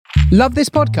Love this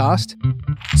podcast?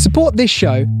 Support this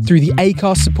show through the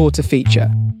Acast supporter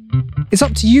feature. It's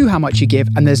up to you how much you give,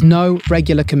 and there's no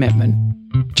regular commitment.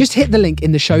 Just hit the link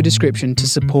in the show description to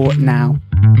support now.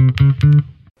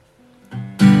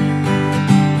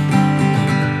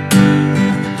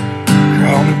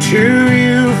 Come to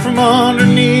you from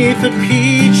underneath a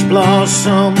peach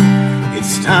blossom.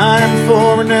 It's time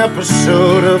for an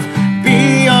episode of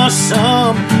Be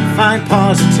Awesome. Find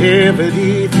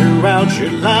positivity throughout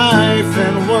your life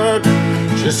and work.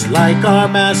 Just like our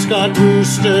mascot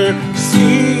rooster,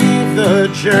 Steve the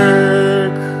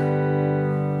Jerk.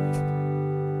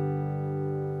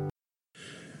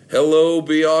 Hello,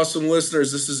 Be Awesome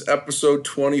listeners. This is episode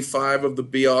 25 of the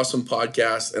Be Awesome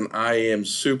podcast, and I am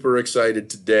super excited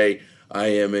today. I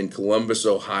am in Columbus,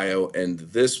 Ohio, and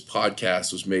this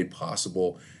podcast was made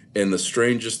possible in the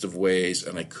strangest of ways,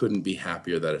 and I couldn't be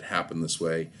happier that it happened this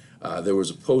way. There was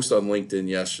a post on LinkedIn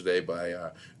yesterday by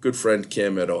a good friend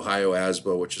Kim at Ohio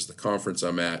ASBO, which is the conference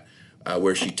I'm at,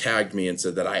 where she tagged me and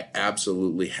said that I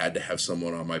absolutely had to have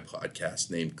someone on my podcast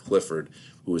named Clifford,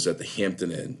 who was at the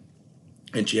Hampton Inn,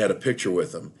 and she had a picture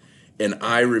with him. And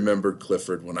I remembered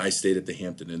Clifford when I stayed at the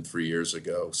Hampton Inn 3 years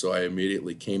ago, so I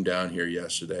immediately came down here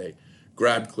yesterday,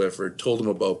 grabbed Clifford, told him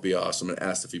about Be Awesome, and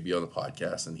asked if he'd be on the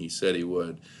podcast, and he said he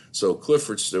would. So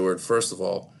Clifford Stewart, first of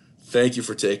all, thank you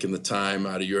for taking the time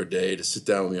out of your day to sit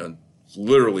down with me on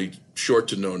literally short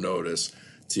to no notice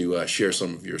to share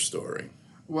some of your story.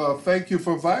 Well, thank you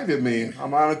for inviting me.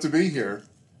 I'm honored to be here.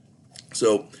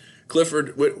 So,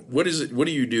 Clifford, what is it? What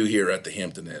do you do here at the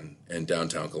Hampton Inn in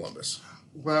downtown Columbus?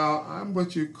 Well, I'm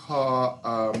what you call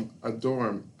a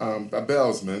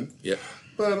bellsman. Yeah.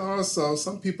 But also,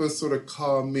 some people sort of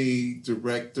call me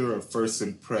director of first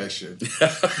impression.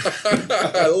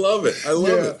 I love it. I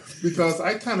love it. Because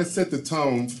I kind of set the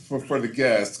tone for the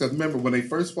guests. Because remember, when they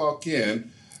first walk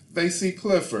in, they see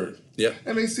Clifford. Yeah.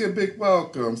 And they see a big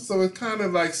welcome. So it kind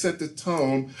of like set the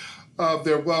tone of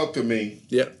their welcoming.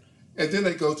 Yeah. And then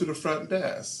they go to the front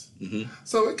desk. Mm-hmm.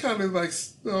 So it kind of like,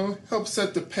 helps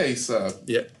set the pace up.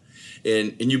 Yeah.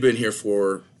 And you've been here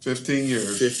for 15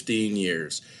 years. 15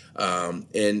 years.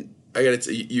 And I got to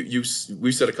tell you,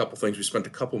 we said a couple things. We spent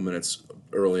a couple minutes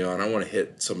early on. I want to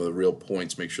hit some of the real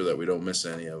points, make sure that we don't miss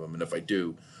any of them. And if I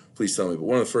do, please tell me. But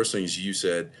one of the first things you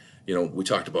said, we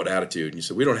talked about attitude. And you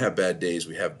said, we don't have bad days,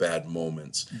 we have bad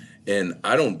moments. And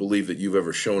I don't believe that you've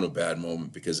ever shown a bad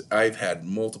moment, because I've had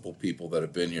multiple people that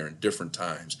have been here in different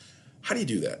times. How do you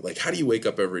do that? Like, how do you wake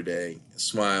up every day,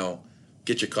 smile,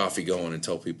 get your coffee going, and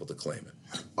tell people to claim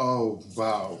it? Oh,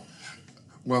 wow.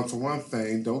 Well, for one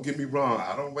thing, don't get me wrong,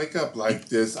 I don't wake up like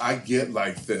this, I get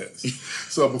like this.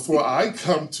 So before I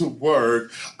come to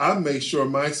work, I make sure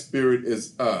my spirit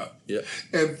is up. Yeah.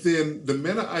 And then the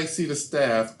minute I see the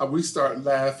staff, we start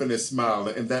laughing and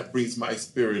smiling, and that brings my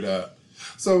spirit up.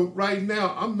 So right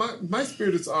now, my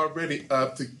spirit is already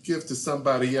up to give to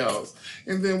somebody else.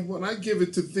 And then when I give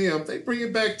it to them, they bring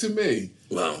it back to me.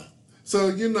 Wow.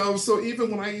 So, so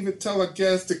even when I even tell a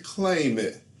guest to claim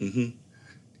it, Mm-hmm.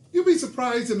 you'll be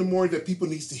surprised in the morning that people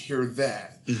needs to hear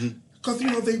that. Because,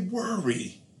 they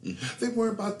worry. Mm-hmm. They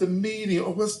worry about the media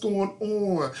or what's going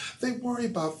on. They worry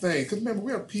about things. Because remember,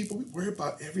 we are people, we worry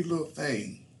about every little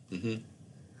thing. Mm-hmm.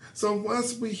 So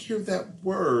once we hear that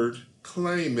word,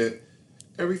 claim it,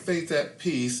 everything's at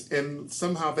peace, and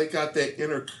somehow they got that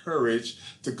inner courage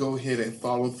to go ahead and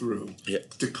follow through,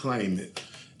 to claim it.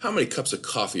 How many cups of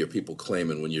coffee are people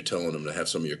claiming when you're telling them to have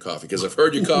some of your coffee? Because I've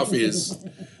heard your coffee is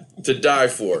to die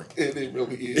for. And it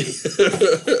really is.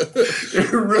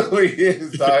 It really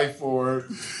is die for.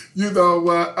 You know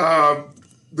what?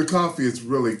 The coffee is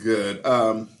really good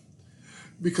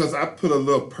because I put a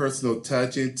little personal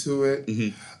touch into it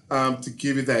to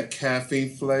give you that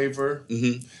caffeine flavor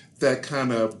that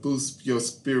kind of boosts your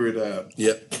spirit up.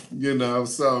 Yep.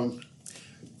 So...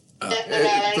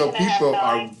 so people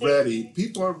are ready.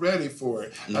 People are ready for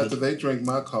it after they drink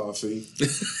my coffee.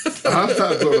 I'm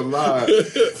not going to lie.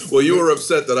 Well, you were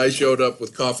upset that I showed up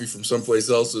with coffee from someplace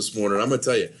else this morning. I'm going to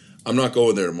tell you, I'm not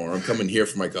going there tomorrow. I'm coming here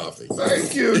for my coffee.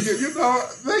 Thank you.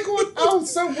 They going out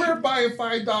somewhere buying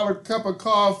 $5 cup of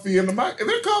coffee, and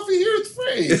their coffee here is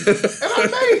free, and I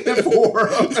made it for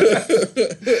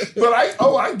them. But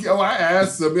I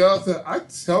asked them. I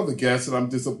tell the guests that I'm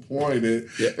disappointed,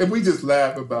 and we just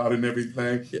laugh about it and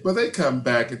everything. Yeah. But they come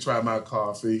back and try my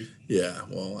coffee. Yeah,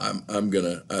 well,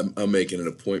 I'm making it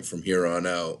a point from here on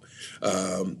out.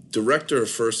 Director of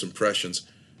First Impressions.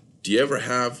 Do you ever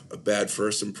have a bad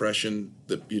first impression?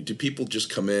 Do people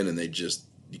just come in and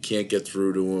you can't get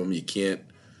through to them? You can't,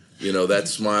 that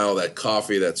smile, that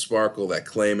coffee, that sparkle, that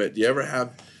claim it. Do you ever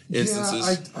have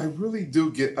instances. Yeah, I really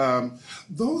do get,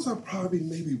 those are probably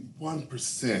maybe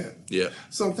 1%. Yeah.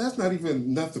 So that's not even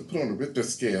enough to put on a Richter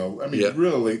scale. I mean, Yeah.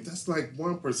 really, that's like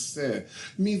 1%.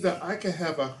 Means that I can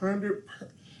have 100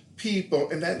 people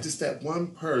and that just that one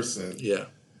person. Yeah.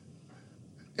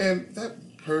 And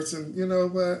that person, you know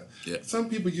what? Yeah. Some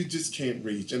people you just can't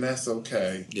reach, and that's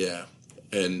okay. Yeah.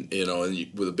 And, well,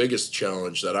 the biggest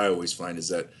challenge that I always find is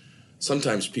that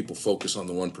sometimes people focus on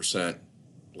the 1%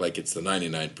 like it's the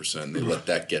 99%, and they let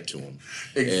that get to them.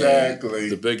 Exactly.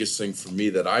 And the biggest thing for me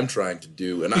that I'm trying to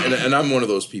do, and I'm one of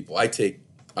those people, I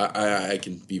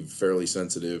can be fairly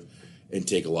sensitive and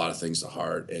take a lot of things to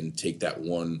heart and take that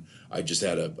one. I just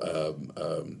had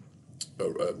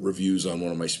reviews on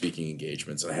one of my speaking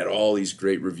engagements, and I had all these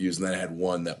great reviews, and then I had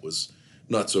one that was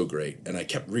not so great, and I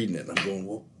kept reading it, and I'm going,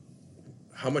 well,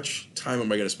 how much time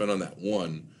am I going to spend on that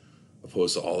one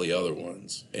opposed to all the other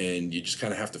ones? And you just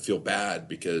kind of have to feel bad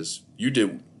because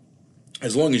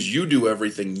as long as you do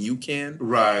everything you can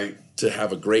Right. to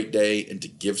have a great day and to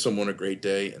give someone a great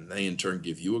day, and they in turn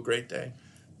give you a great day,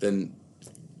 then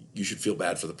you should feel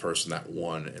bad for the person that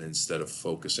won, and instead of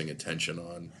focusing attention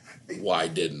on why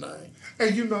didn't I?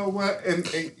 And you know what? And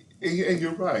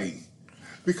you're right.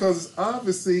 Because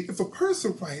obviously, if a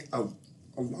person write a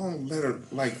long letter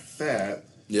like that,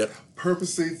 Yeah.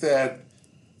 purposely that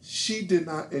she did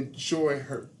not enjoy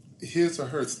his or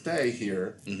her stay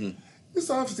here, Mm-hmm. it's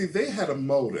obviously they had a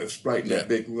motive writing that Yeah.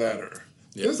 big letter.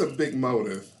 Yeah. There's a big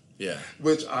motive, Yeah.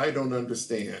 which I don't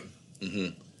understand.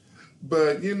 Mm-hmm.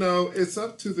 But, you know, it's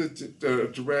up to the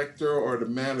director or the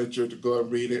manager to go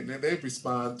and read it, and then they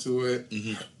respond to it.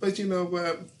 Mm-hmm. But you know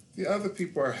what? The other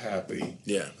people are happy.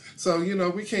 Yeah. So, you know,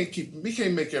 we can't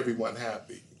make everyone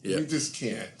happy. Yeah. We just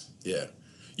can't. Yeah.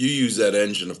 You use that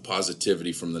engine of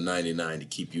positivity from the 99 to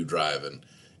keep you driving,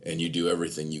 and you do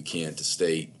everything you can to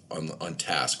stay on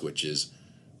task, which is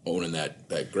owning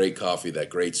that great coffee, that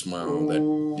great smile.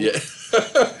 Ooh. Yeah.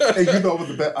 And you know what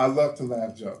the best? I love to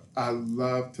laugh, Joe. I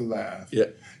love to laugh. Yeah.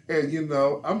 And, you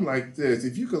know, I'm like this.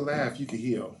 If you can laugh, you can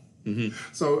heal. Mm-hmm.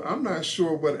 So I'm not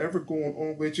sure whatever going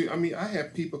on with you. I mean, I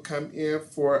have people come in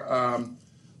for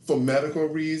medical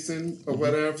reason or Mm-hmm.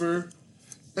 whatever,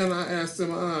 and I ask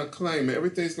them, claim it.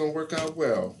 Everything's going to work out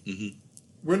well. Mm-hmm.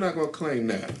 We're not going to claim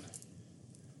that.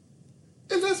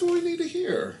 And that's what we need to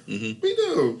hear. Mm-hmm. We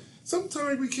do.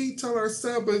 Sometimes we can't tell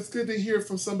ourselves, but it's good to hear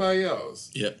from somebody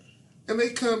else. Yeah. And they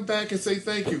come back and say,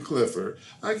 thank you, Clifford.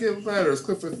 I get letters.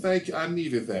 Clifford, thank you. I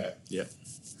needed that. Yeah.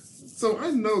 So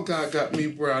I know God got me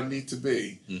where I need to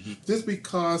be. Mm-hmm. Just Just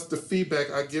because the feedback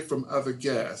I get from other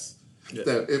guests, Yeah.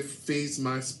 that it feeds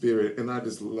my spirit, and I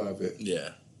just love it. Yeah.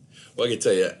 Well, I can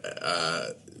tell you,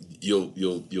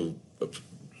 you'll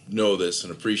know this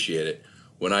and appreciate it.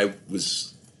 When I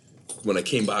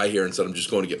came by here and said I'm just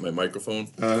going to get my microphone,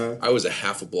 I was a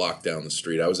half a block down the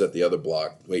street. I was at the other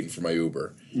block waiting for my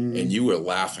Uber, and you were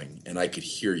laughing, and I could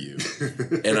hear you.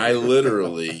 And I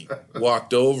literally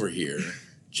walked over here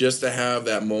just to have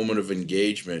that moment of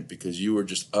engagement because you were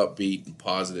just upbeat and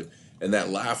positive, and that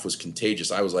laugh was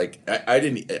contagious. I was like, I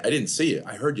didn't see it.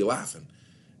 I heard you laughing.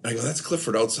 And I go, that's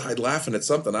Clifford outside laughing at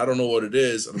something. I don't know what it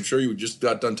is. And I'm sure you just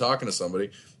got done talking to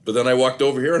somebody. But then I walked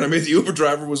over here and I made the Uber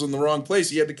driver was in the wrong place.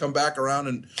 He had to come back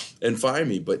around and find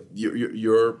me. But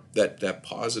you're that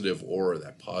positive aura,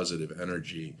 that positive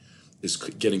energy is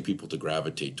getting people to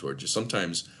gravitate towards you.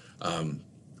 Sometimes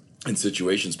in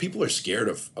situations, people are scared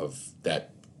of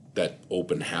that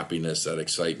open happiness, that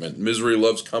excitement. Misery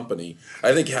loves company.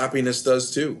 I think happiness does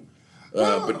too.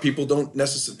 But people don't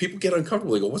necessarily. People get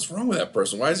uncomfortable. They go, "What's wrong with that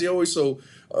person? Why is he always so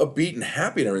upbeat and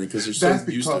happy and everything?" Because they're so That's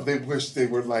used because to. they wish they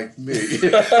were like me.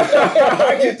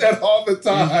 I get that all the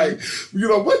time. You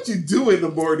know, what you do in the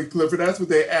morning, Clifford? That's what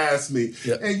they ask me.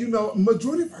 Yeah. And you know,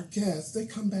 majority of our guests, they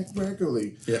come back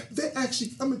regularly. Yeah. They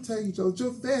actually, I'm gonna tell you, Joe,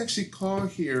 they actually call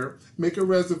here, make a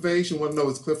reservation, want to know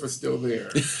is Clifford still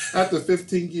there after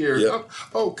 15 years. Yep.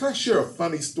 Can I share a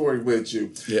funny story with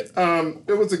you? Yeah.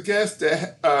 There was a guest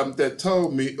that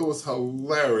told me, it was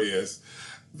hilarious,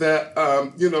 that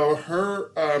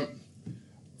her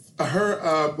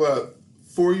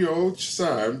 4-year-old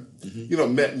son,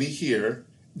 met me here.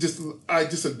 I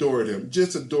just adored him.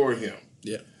 Just adore him.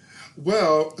 Yeah.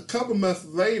 Well, a couple months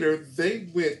later, they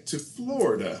went to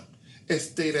Florida and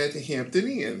stayed at the Hampton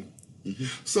Inn. Mm-hmm.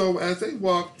 So as they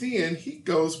walked in, he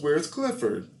goes, "Where's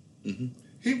Clifford?" Mm-hmm.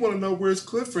 He want to know where's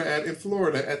Clifford at in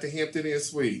Florida at the Hampton Inn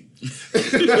Suite.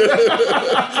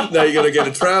 Now you got to get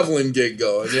a traveling gig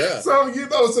going. Yeah. So,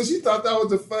 so she thought that was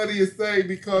the funniest thing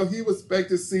because he was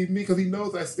expecting to see me because he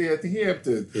knows I stay at the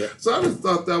Hampton. Yeah. So I just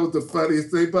thought that was the funniest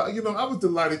thing. But, I was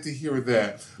delighted to hear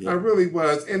that. Yeah. I really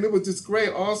was. And it was just great.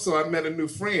 Also, I met a new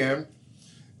friend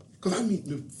Because I meet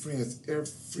new friends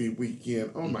every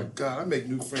weekend. Oh my God, I make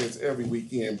new friends every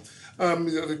weekend.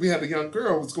 We had a young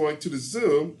girl who was going to the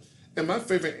zoo, and my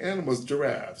favorite animal is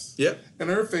giraffes. Yeah. And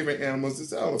her favorite animal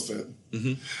is elephant.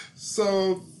 Mm-hmm.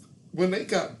 So when they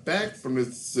got back from the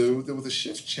zoo, there was a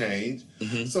shift change.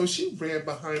 Mm-hmm. So she ran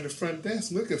behind the front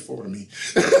desk looking for me.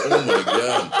 Oh my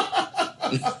God.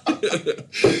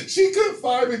 She couldn't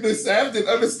find me this Saturday.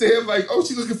 Didn't understand, like, oh,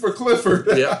 she's looking for Clifford.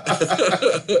 Yeah.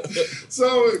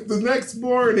 So the next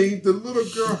morning, the little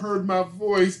girl heard my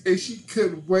voice, and she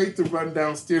couldn't wait to run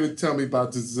downstairs and tell me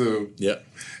about the zoo. Yeah.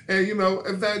 And, you know,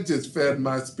 and that just fed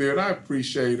my spirit. I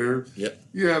appreciate her. Yep.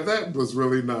 Yeah, that was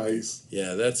really nice.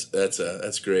 Yeah,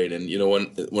 that's great. And you know,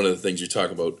 one of the things you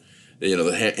talk about, you know,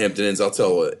 the Hampton Inns. I'll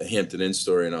tell a Hampton Inn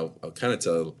story, and I'll kind of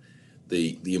tell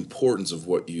the importance of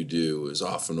what you do is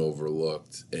often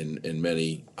overlooked in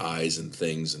many eyes and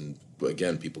things. And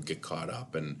again, people get caught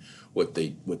up in what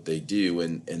they do.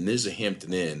 And there's a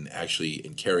Hampton Inn actually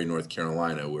in Cary, North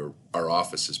Carolina, where our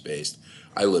office is based.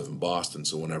 I live in Boston,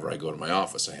 so whenever I go to my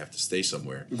office, I have to stay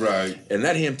somewhere. Right. And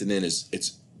that Hampton Inn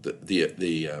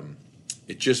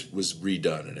it just was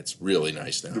redone, and it's really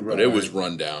nice now. Right. But it was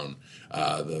run down.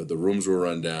 The rooms were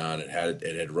run down. It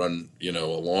had run, you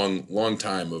know, a long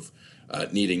time of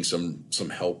needing some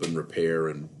help and repair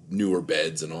and newer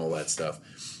beds and all that stuff.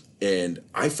 And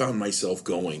I found myself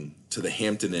going to the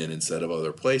Hampton Inn instead of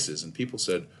other places. And people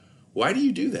said, "Why do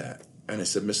you do that?" And I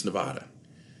said, "Miss Nevada."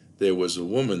 There was a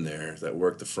woman there that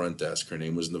worked the front desk. Her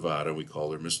name was Nevada. We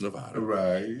called her Miss Nevada.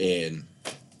 Right. And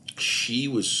she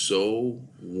was so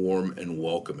warm and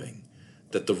welcoming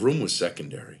that the room was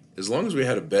secondary. As long as we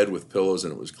had a bed with pillows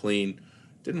and it was clean,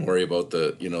 didn't worry about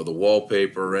the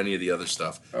wallpaper or any of the other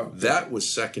stuff. Oh. That was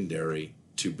secondary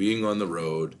to being on the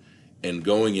road and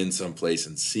going in someplace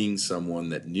and seeing someone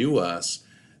that knew us,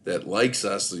 that likes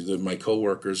us, my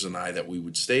coworkers and I, that we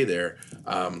would stay there,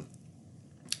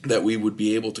 that we would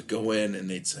be able to go in and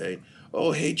they'd say,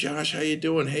 "Oh, hey, Josh, how you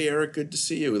doing? Hey, Eric, good to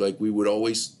see you." Like we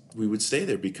would stay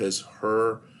there because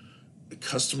her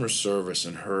customer service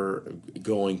and her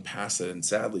going past it, and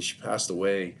sadly she passed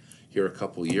away here a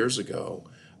couple of years ago.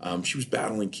 She was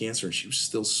battling cancer and she was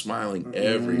still smiling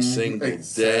every single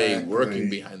day, working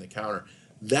behind the counter.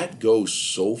 That goes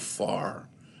so far.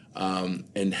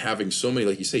 And having so many,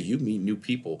 like you say, you meet new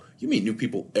people. You meet new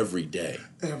people every day.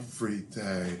 Every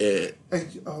day.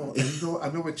 And you know, I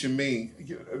know what you mean,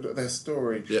 that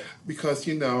story. Yeah. Because,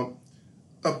 you know,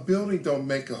 a building don't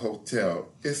make a hotel.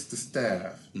 It's the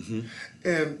staff. Mm-hmm.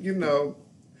 And, you know,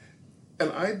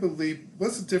 and I believe,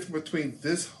 what's the difference between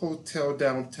this hotel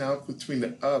downtown between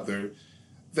the other,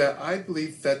 that I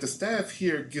believe that the staff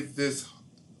here give this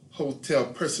hotel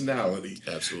personality.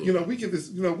 Absolutely. You know, we give this,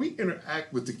 you know, we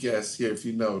interact with the guests here, if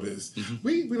you notice.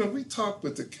 Mm-hmm. We talk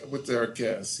with our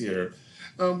guests here.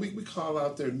 We call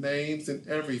out their names and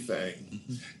everything.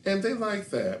 Mm-hmm. And they like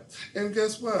that. And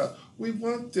guess what? We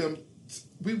want them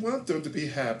to be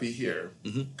happy here.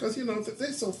 Because, you know,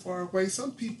 they're so far away.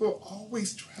 Some people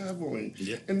always traveling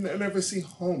and never see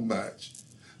home much.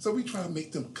 So we try to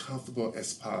make them comfortable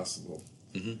as possible.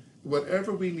 Mm-hmm.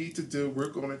 Whatever we need to do, we're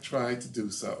going to try to do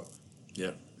so.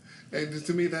 Yeah. And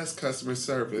to me, that's customer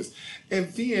service.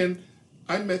 And then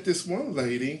I met this one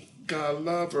lady. God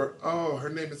love her. Oh, her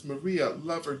name is Maria.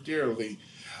 Love her dearly.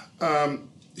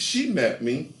 She met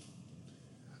me.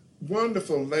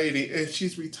 Wonderful lady. And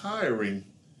she's retiring.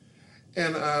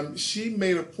 And she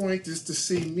made a point just to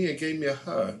see me and gave me a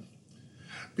hug.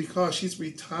 Because she's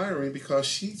retiring because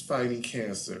she's fighting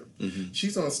cancer. Mm-hmm.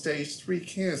 She's on stage 3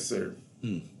 cancer.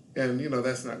 Mm. And, you know,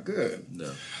 that's not good.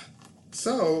 No.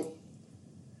 So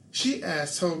she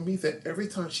told me that every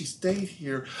time she stayed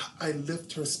here, I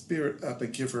lift her spirit up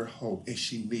and give her hope, and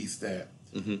she needs that.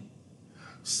 Mm-hmm.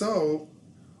 So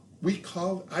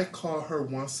I call her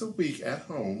once a week at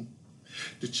home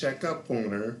to check up on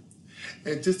her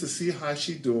and just to see how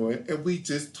she's doing, and we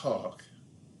just talk.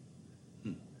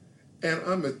 Hmm. And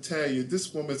I'm going to tell you,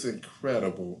 this woman's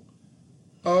incredible.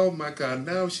 Oh my God,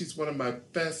 now she's one of my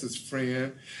bestest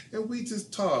friends, and we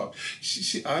just talk.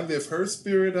 I lift her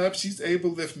spirit up, she's able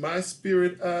to lift my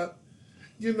spirit up.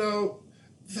 You know,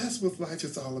 that's what life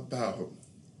is all about.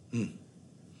 Mm.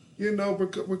 You know,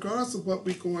 regardless of what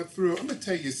we're going through, I'm going to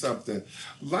tell you something.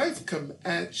 Life comes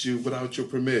at you without your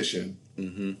permission.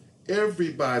 Mm-hmm.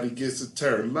 Everybody gets a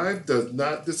turn. Life does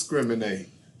not discriminate.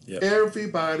 Yep.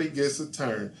 Everybody gets a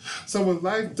turn. So when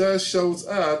life shows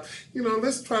up, you know,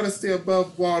 let's try to stay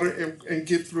above water and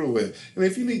get through it. And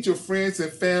if you need your friends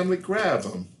and family, grab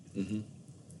them.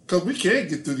 Because we can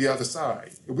get through the other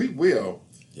side. We will.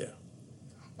 Yeah.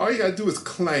 All you got to do is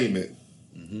claim it.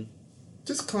 Mm-hmm.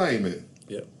 Just claim it.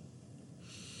 Yep.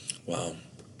 Wow.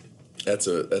 That's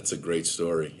a great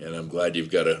story, and I'm glad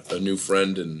you've got a new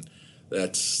friend, and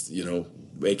that's,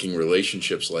 making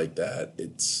relationships like that.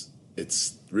 It's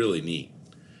really neat.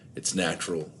 It's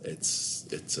natural.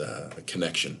 It's a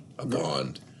connection, a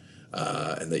bond,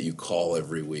 and that you call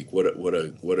every week. What a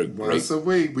great. Once a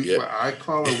week. I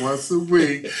call her once a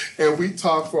week, and we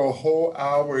talk for a whole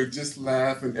hour and just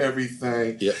laugh and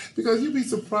everything. Yeah. Because you'd be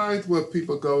surprised what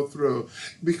people go through.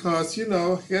 Because,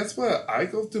 guess what? I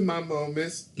go through my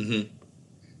moments. Mm-hmm.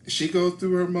 She goes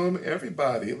through her moment.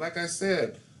 Everybody. Like I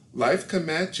said, life come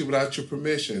at you without your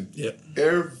permission. Yep.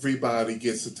 Everybody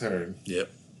gets a turn. Yep.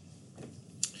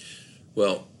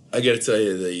 Well, I got to tell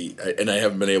you, and I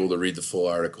haven't been able to read the full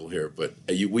article here, but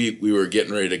we were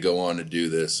getting ready to go on to do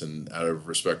this, and out of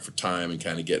respect for time and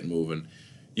kind of getting moving,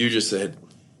 you just said,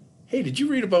 "Hey, did you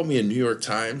read about me in New York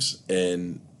Times?"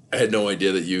 And I had no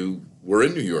idea that you were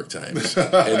in New York Times,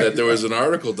 and that there was an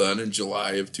article done in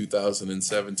July of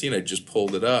 2017. I just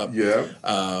pulled it up. Yeah.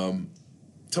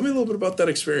 Tell me a little bit about that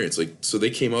experience. So they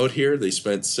came out here, they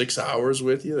spent 6 hours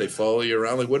with you, they follow you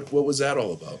around. What was that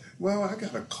all about? Well, I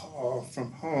got a call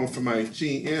from home from my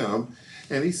GM,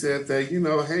 and he said that,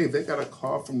 hey, they got a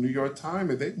call from New York Times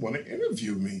and they want to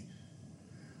interview me.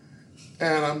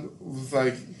 And I was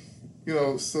like,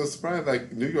 so surprised,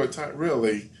 like, New York Times,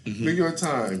 really? Mm-hmm. New York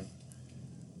Times.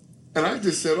 And I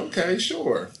just said, okay,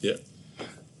 sure. Yeah.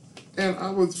 And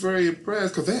I was very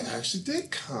impressed because they actually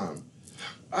did come.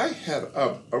 I had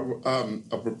a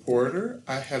reporter,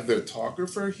 I had the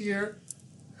photographer here.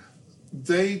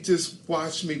 They just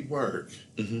watched me work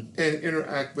and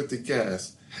interact with the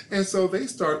guests. And so they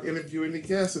start interviewing the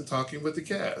guests and talking with the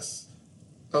guests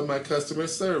of my customer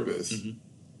service. Mm-hmm.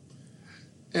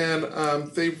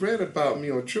 And they read about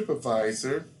me on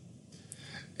TripAdvisor.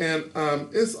 And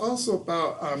it's also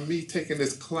about me taking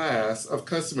this class of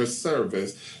customer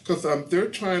service because they're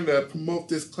trying to promote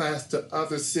this class to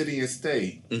other city and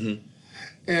state. Mm-hmm.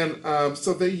 And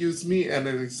so they used me as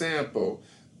an example.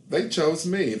 They chose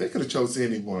me. They could have chosen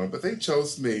anyone, but they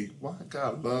chose me. Why?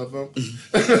 God love them.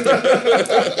 I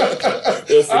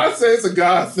say it's a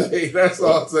God thing. That's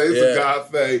all I say. It's a God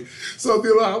thing. So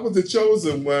I was the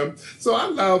chosen one. So I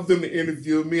allowed them to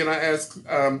interview me, and I asked.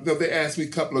 They asked me a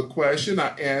couple of questions.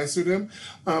 I answered them.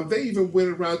 They even went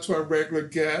around to our regular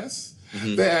guests.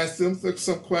 Mm-hmm. They asked them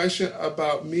some question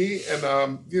about me and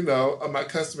my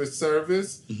customer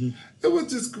service. Mm-hmm. It was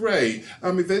just great.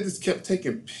 I mean, they just kept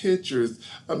taking pictures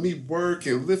of me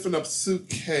working, lifting up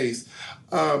suitcase,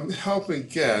 helping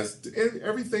guests.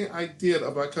 Everything I did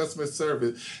about customer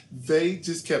service, they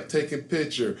just kept taking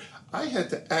picture. I had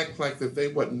to act like that they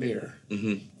wasn't there,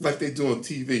 like they do on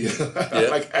TV,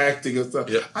 like acting and stuff.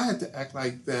 Yep. I had to act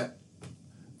like that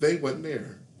they wasn't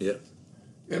there. Yeah.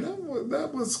 And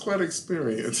that was quite an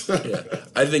experience. Yeah,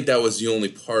 I think that was the only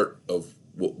part of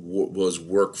what was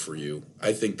work for you.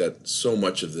 I think that so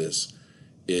much of this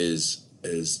is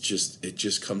just, it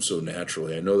just comes so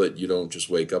naturally. I know that you don't just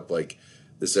wake up like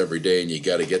this every day and you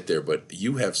got to get there, but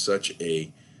you have such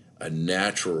a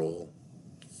natural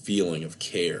feeling of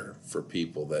care for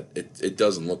people that it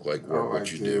doesn't look like work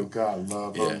what you do. God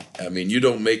love them. Yeah, I mean, you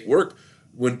don't make work.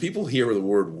 When people hear the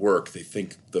word work, they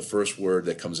think the first word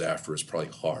that comes after is probably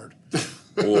hard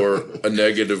or a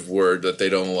negative word that they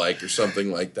don't like or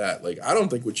something like that. Like, I don't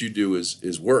think what you do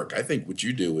is work. I think what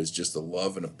you do is just a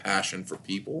love and a passion for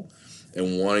people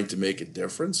and wanting to make a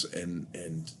difference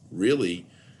and really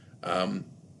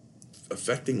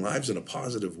affecting lives in a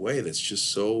positive way that's just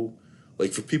so...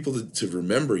 Like, for people to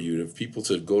remember you, for people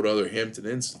to go to other Hampton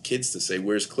Inns, kids to say,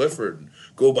 "Where's Clifford?" and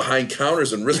go behind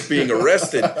counters and risk being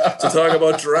arrested to talk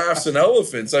about giraffes and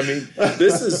elephants. I mean,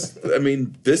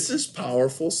 this is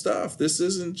powerful stuff. This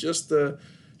isn't just a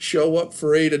show up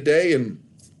for 8 a day and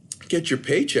get your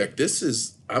paycheck.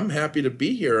 I'm happy to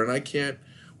be here, and I can't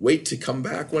wait to come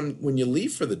back when you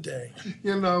leave for the day.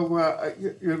 It's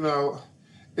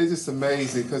just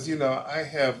amazing because I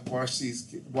have watched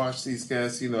these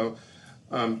guys,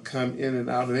 come in and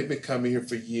out, and they've been coming here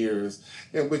for years,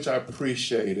 in which I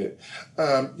appreciate it.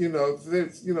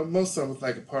 Most of them was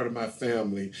like a part of my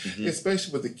family,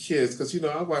 especially with the kids, because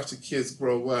I watch the kids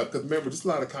grow up. Because remember, there's a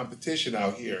lot of competition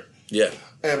out here. Yeah,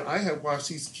 and I have watched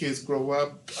these kids grow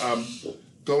up,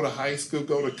 go to high school,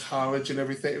 go to college, and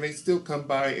everything, and they still come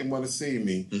by and want to see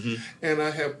me. And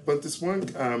but this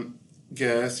one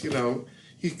guest,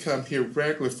 he come here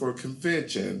regularly for a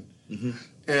convention.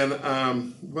 And,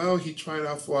 he tried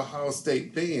out for Ohio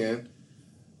State band,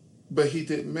 but he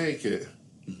didn't make it.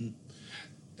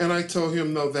 And I told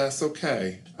him, no, that's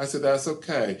okay. I said, that's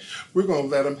okay. We're going to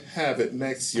let him have it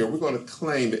next year. We're going to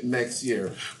claim it next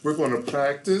year. We're going to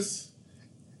practice,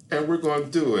 And we're going to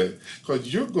do it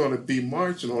because you're going to be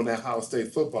marching on that Ohio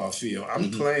State football field.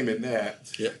 I'm claiming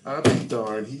that. Yeah. I'll be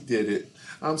darned. He did it.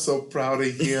 I'm so proud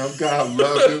of him. God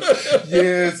love him.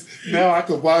 Yes. Now I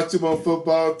can watch him on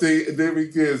football team. And there he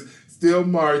is, still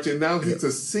marching. Now he's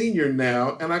a senior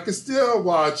now, and I can still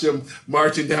watch him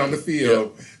marching down the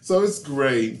field. Yeah. So it's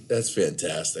great. That's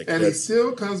fantastic. And he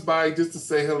still comes by just to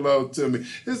say hello to me.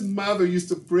 His mother used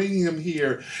to bring him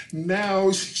here. Now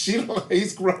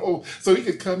he's grown, so he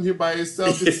could come here by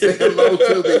himself and say hello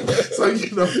to me.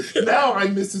 So now I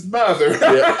miss his mother.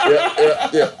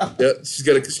 Yeah. She's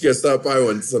got to stop by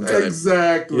one sometime.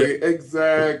 Exactly.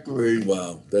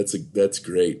 Wow, that's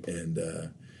great. And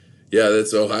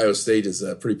that's Ohio State is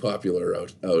pretty popular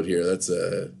out here. That's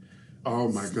Oh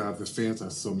my God, the fans are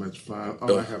so much fun.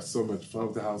 I have so much fun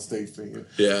with the Ohio State fans.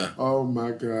 Yeah. Oh my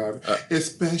God.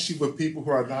 Especially with people who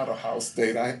are not Ohio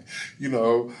State. I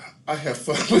have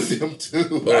fun with them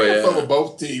too. I have fun with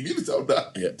both teams. You don't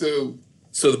know too.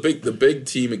 So the big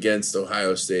team against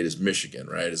Ohio State is Michigan,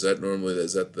 right? Is that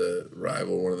the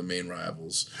rival, one of the main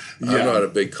rivals? Yeah. I'm not a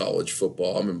big college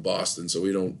football. I'm in Boston, so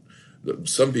we don't.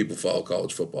 Some people follow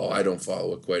college football. I don't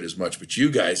follow it quite as much, but you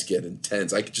guys get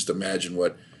intense. I could just imagine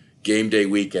what game day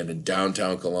weekend in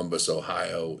downtown Columbus,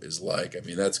 Ohio is like. I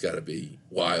mean, that's got to be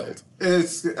wild.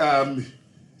 It's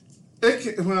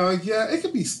it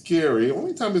can be scary. The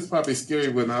only time it's probably scary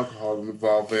when alcohol is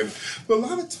involved in. But a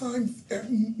lot of times,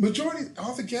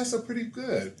 all the guests are pretty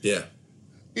good. Yeah.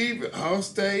 Even Ohio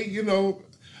State,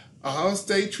 Ohio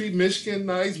State treat Michigan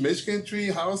nice. Michigan treat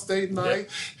Ohio State nice.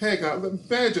 Yeah. Heck, I'm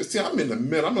in the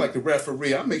middle. I'm like the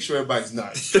referee. I make sure everybody's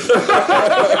nice.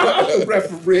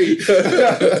 Referee.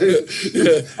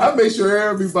 I make sure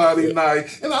everybody's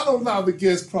nice. And I don't allow the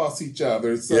guests cross each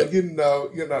other. So, no,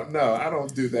 I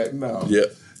don't do that, no. Yeah.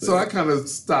 So I kind of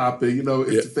stop it,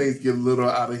 if things get a little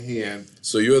out of hand.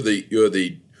 So you're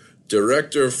the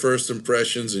director of first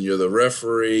impressions and you're the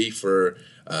referee for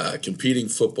competing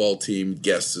football team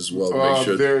guests as well. To make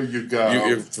sure there you go.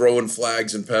 You're throwing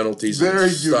flags and penalties. There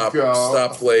and you go.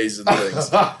 Stop plays and things.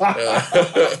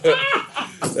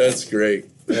 That's great.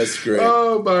 That's great.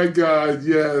 Oh my God!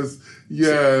 Yes.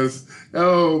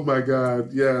 Oh my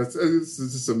God! Yes, it's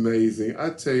just amazing.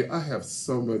 I tell you, I have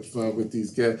so much fun with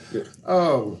these guests. Yeah.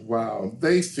 Oh wow,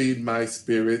 they feed my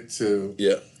spirit too.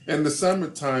 Yeah. And the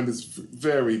summertime is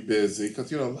very busy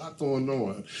because, a lot going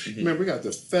on. Mm-hmm. Remember, we got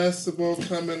the festival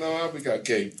coming on. We got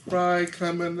Gay Pride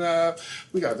coming up.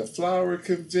 We got the flower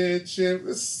convention.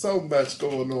 There's so much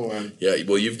going on. Yeah,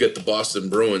 well, you've got the Boston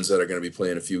Bruins that are going to be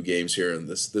playing a few games here in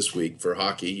this week for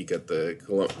hockey. You got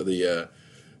the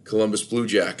Columbus Blue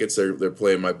Jackets. They're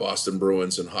playing my Boston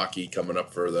Bruins in hockey coming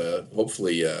up for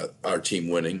hopefully our team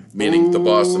winning, meaning the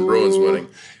Boston Bruins winning.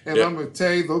 And I'm going to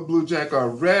tell you, those Blue Jackets are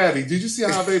ready. Did you see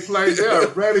how they play? They are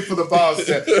ready for the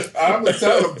Boston. I'm going to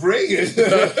tell them, bring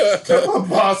it. Come on,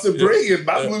 Boston, bring it.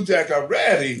 My Blue Jackets are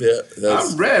ready. Yeah,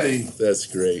 I'm ready. That's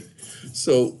great.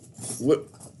 So what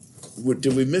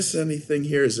did we miss anything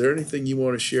here? Is there anything you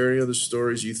want to share? Any other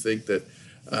stories you think that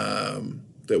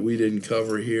we didn't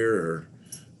cover here? Or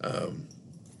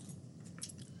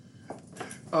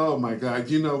oh my God!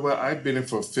 You know what? I've been in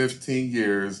for 15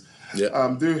 years.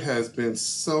 Yeah. There has been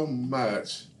so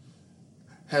much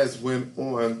has went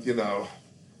on,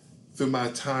 through my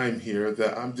time here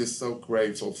that I'm just so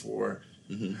grateful for.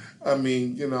 Mm-hmm. I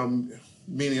mean,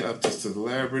 meeting up to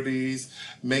celebrities,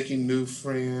 making new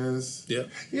friends. Yeah.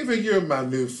 Even you're my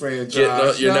new friend,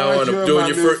 Josh. You're now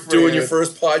doing your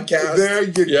first podcast. There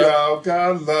you go.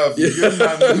 God love you. You're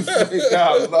my new friend.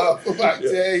 God love you. I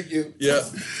tell you. Yeah.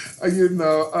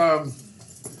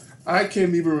 I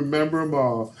can't even remember them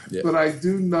all. Yeah. But I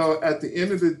do know at the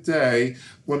end of the day,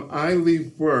 when I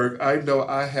leave work, I know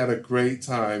I had a great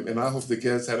time, and I hope the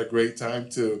guests had a great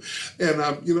time too. And,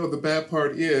 the bad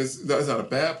part is, it's not a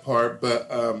bad part, but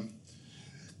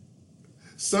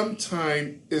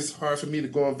sometimes it's hard for me to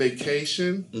go on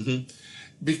vacation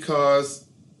because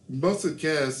most of the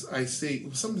guests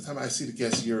sometimes I see the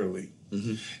guests yearly.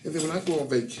 Mm-hmm. And then when I go on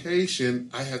vacation,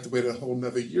 I have to wait a whole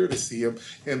nother year to see them,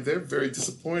 and they're very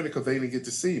disappointed because they didn't get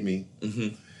to see me.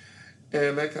 Mm-hmm.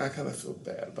 And I kind of feel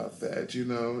bad about that,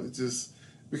 just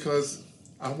because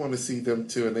I want to see them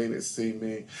too, and they didn't see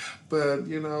me. But,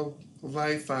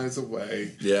 life finds a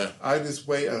way. Yeah. I just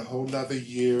wait a whole nother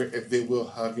year, and then we'll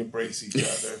hug and embrace each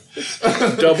other.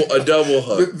 a double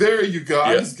hug. But there you go.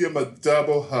 Yeah. I just give them a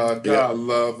double hug. God, I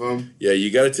love them. Yeah, you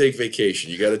got to take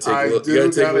vacation. You got to take a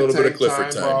little bit of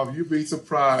Clifford time off. You'd be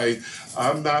surprised.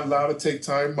 I'm not allowed to take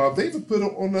time off. They even put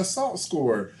it on the SALT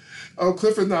score. Oh,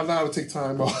 Clifford's not allowed to take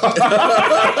time off.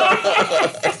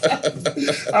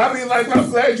 I mean, like I'm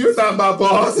glad you're not my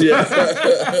boss. Yeah.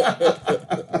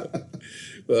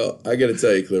 Well, I got to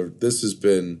tell you, Clifford, this has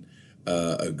been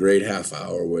a great half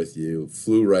hour with you.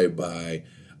 Flew right by.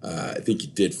 I think you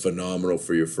did phenomenal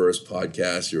for your first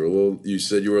podcast. You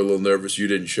said you were a little nervous. You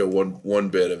didn't show one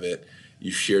bit of it.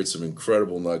 You shared some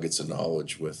incredible nuggets of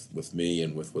knowledge with me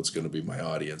and with what's going to be my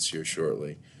audience here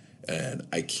shortly. And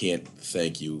I can't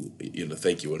thank you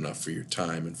enough for your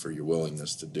time and for your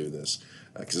willingness to do this,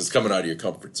 because it's coming out of your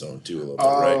comfort zone too a little bit,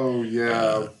 right? Oh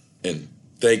yeah. And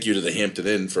thank you to the Hampton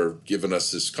Inn for giving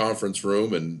us this conference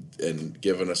room and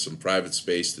giving us some private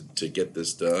space to get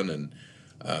this done. And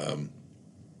I'm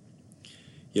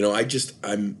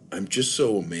just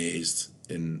so amazed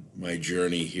in my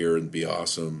journey here and Be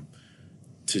Awesome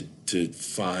to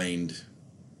find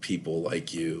people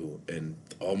like you and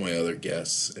all my other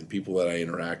guests and people that I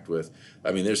interact with.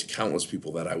 I mean, there's countless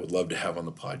people that I would love to have on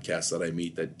the podcast that I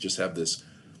meet that just have this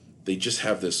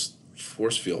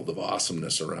force field of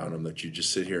awesomeness around them that you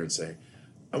just sit here and say,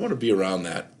 I want to be around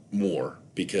that more,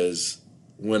 because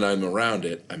when I'm around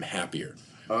it, I'm happier.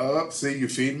 See, you're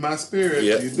feeding my spirit.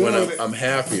 Yeah, when I'm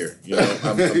happier,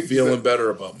 I'm feeling better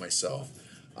about myself.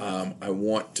 I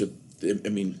want to. I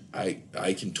mean,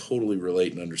 I can totally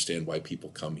relate and understand why people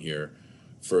come here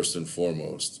first and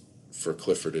foremost for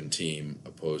Clifford and team,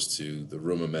 opposed to the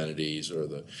room amenities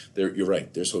or you're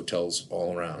right. There's hotels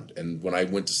all around, and when I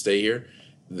went to stay here,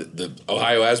 the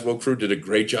Ohio Asbo crew did a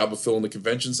great job of filling the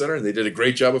convention center, and they did a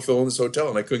great job of filling this hotel,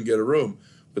 and I couldn't get a room.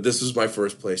 But this is my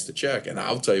first place to check, and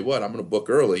I'll tell you what, I'm going to book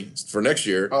early for next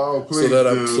year, please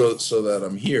so that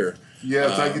I'm here.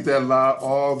 Yes, I get that a lot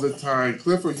all the time.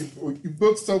 Clifford, you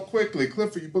book so quickly.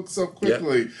 Clifford, you book so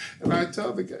quickly. Yeah. And I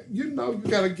tell the guy, you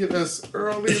got to get us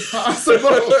early as possible.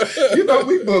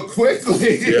 We book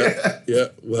quickly. Yeah.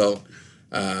 Well,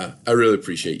 I really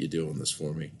appreciate you doing this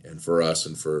for me and for us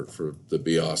and for the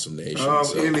Be Awesome Nation.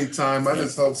 Anytime. I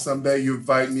just hope someday you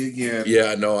invite me again.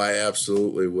 Yeah, no, I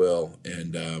absolutely will.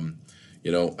 And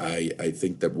I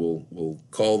think that we'll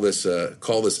call this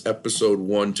episode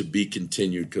 1 to be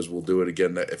continued, because we'll do it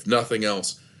again, if nothing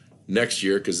else, next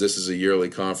year, because this is a yearly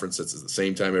conference that's at the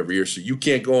same time every year. So you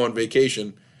can't go on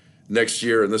vacation next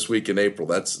year and this week in April.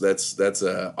 That's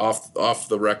off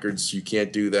the records. You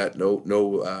can't do that.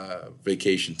 No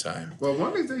vacation time. Well,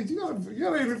 one of these days you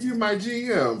gotta interview my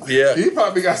GM. Yeah, he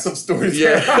probably got some stories.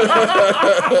 Yeah.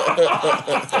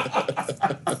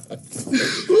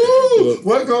 Ooh,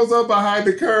 what goes on behind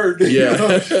the curtain? Yeah.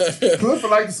 Clifford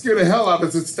like to scare the hell out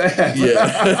of his staff.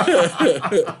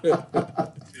 Yeah.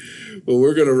 Well,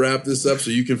 we're gonna wrap this up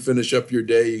so you can finish up your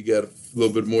day. You got a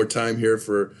little bit more time here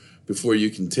before you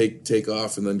can take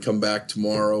off and then come back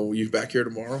tomorrow. You back here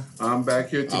tomorrow? I'm back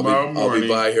here tomorrow morning. I'll be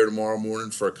by here tomorrow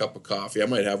morning for a cup of coffee. I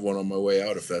might have one on my way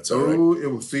out if that's all right. Oh, it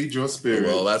will feed your spirit.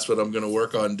 Well, that's what I'm going to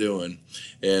work on doing.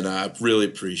 And I really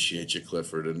appreciate you,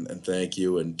 Clifford, and thank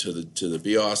you. And to the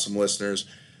Be Awesome listeners,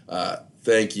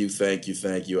 thank you.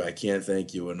 I can't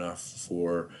thank you enough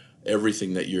for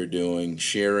everything that you're doing,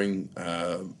 sharing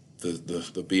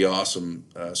the Be Awesome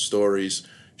stories,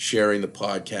 sharing the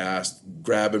podcast,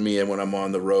 grabbing me in when I'm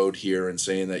on the road here and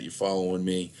saying that you're following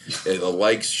me. The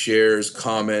likes, shares,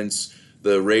 comments,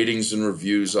 the ratings and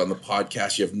reviews on the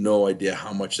podcast. You have no idea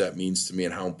how much that means to me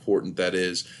and how important that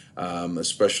is,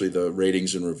 especially the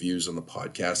ratings and reviews on the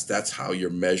podcast. That's how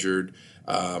you're measured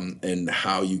and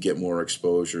how you get more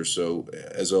exposure. So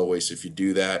as always, if you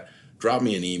do that, drop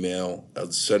me an email,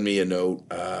 send me a note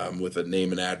with a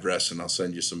name and address, and I'll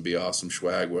send you some Be Awesome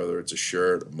swag, whether it's a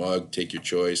shirt, a mug, take your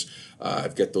choice.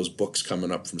 I've got those books coming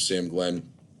up from Sam Glenn,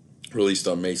 released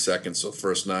on May 2nd, so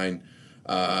first 9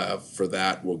 for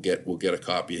that, we'll get a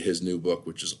copy of his new book,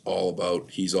 which is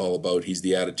he's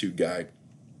the attitude guy.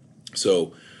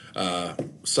 So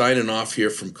signing off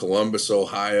here from Columbus,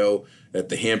 Ohio at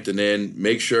the Hampton Inn.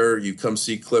 Make sure you come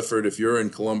see Clifford if you're in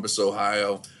Columbus,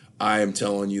 Ohio. I am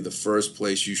telling you, the first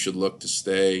place you should look to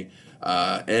stay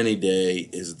any day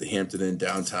is at the Hampton Inn,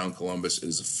 downtown Columbus. It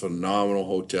is a phenomenal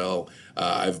hotel.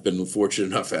 I've been fortunate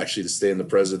enough actually to stay in the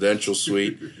presidential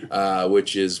suite,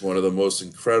 which is one of the most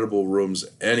incredible rooms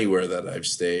anywhere that I've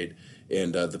stayed.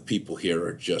 And the people here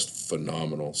are just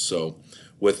phenomenal. So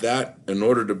with that, in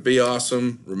order to be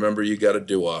awesome, remember you got to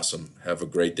do awesome. Have a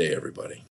great day, everybody.